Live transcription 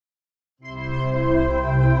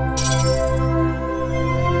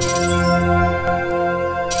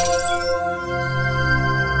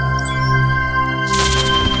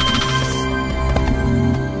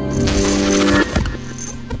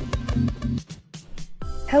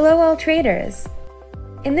Hello all traders!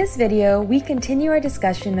 In this video, we continue our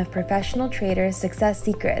discussion of professional traders' success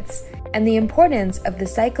secrets and the importance of the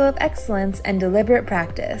cycle of excellence and deliberate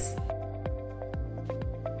practice.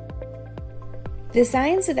 The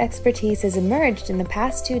science of expertise has emerged in the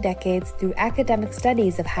past 2 decades through academic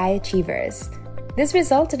studies of high achievers. This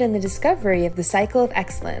resulted in the discovery of the cycle of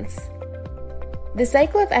excellence. The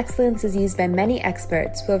cycle of excellence is used by many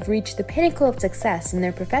experts who have reached the pinnacle of success in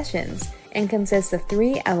their professions and consists of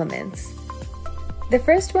 3 elements. The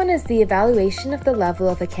first one is the evaluation of the level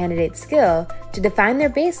of a candidate's skill to define their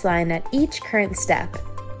baseline at each current step.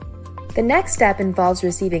 The next step involves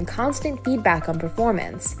receiving constant feedback on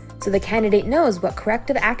performance, so the candidate knows what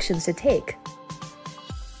corrective actions to take.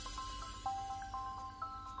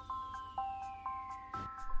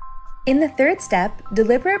 In the third step,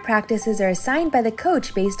 deliberate practices are assigned by the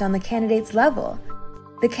coach based on the candidate's level.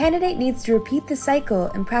 The candidate needs to repeat the cycle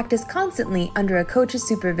and practice constantly under a coach's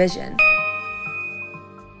supervision.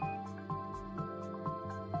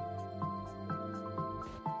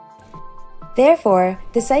 Therefore,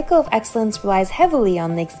 the cycle of excellence relies heavily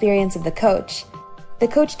on the experience of the coach. The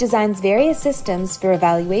coach designs various systems for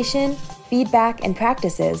evaluation, feedback, and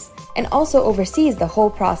practices, and also oversees the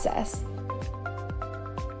whole process.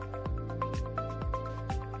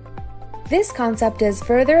 This concept is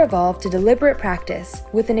further evolved to deliberate practice,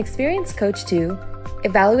 with an experienced coach to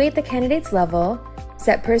evaluate the candidate's level,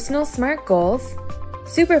 set personal SMART goals,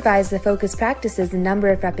 supervise the focused practices and number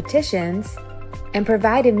of repetitions, and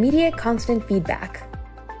provide immediate constant feedback.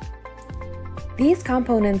 These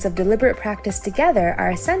components of deliberate practice together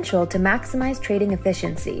are essential to maximize trading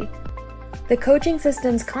efficiency. The coaching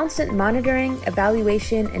system's constant monitoring,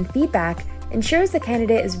 evaluation, and feedback ensures the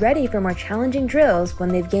candidate is ready for more challenging drills when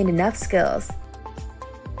they've gained enough skills.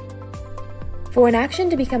 For an action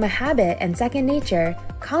to become a habit and second nature,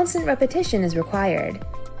 constant repetition is required.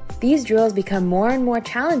 These drills become more and more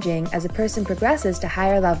challenging as a person progresses to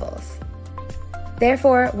higher levels.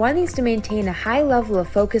 Therefore, one needs to maintain a high level of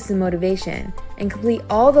focus and motivation and complete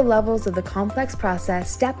all the levels of the complex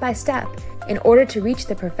process step by step in order to reach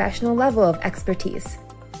the professional level of expertise.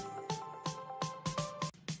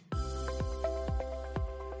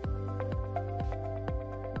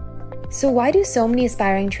 So why do so many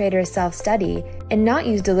aspiring traders self-study and not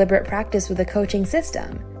use deliberate practice with a coaching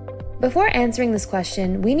system? Before answering this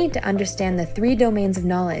question, we need to understand the 3 domains of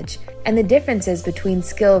knowledge and the differences between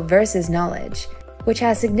skill versus knowledge, which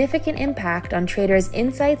has significant impact on traders'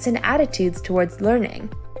 insights and attitudes towards learning,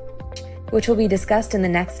 which will be discussed in the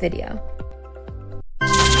next video.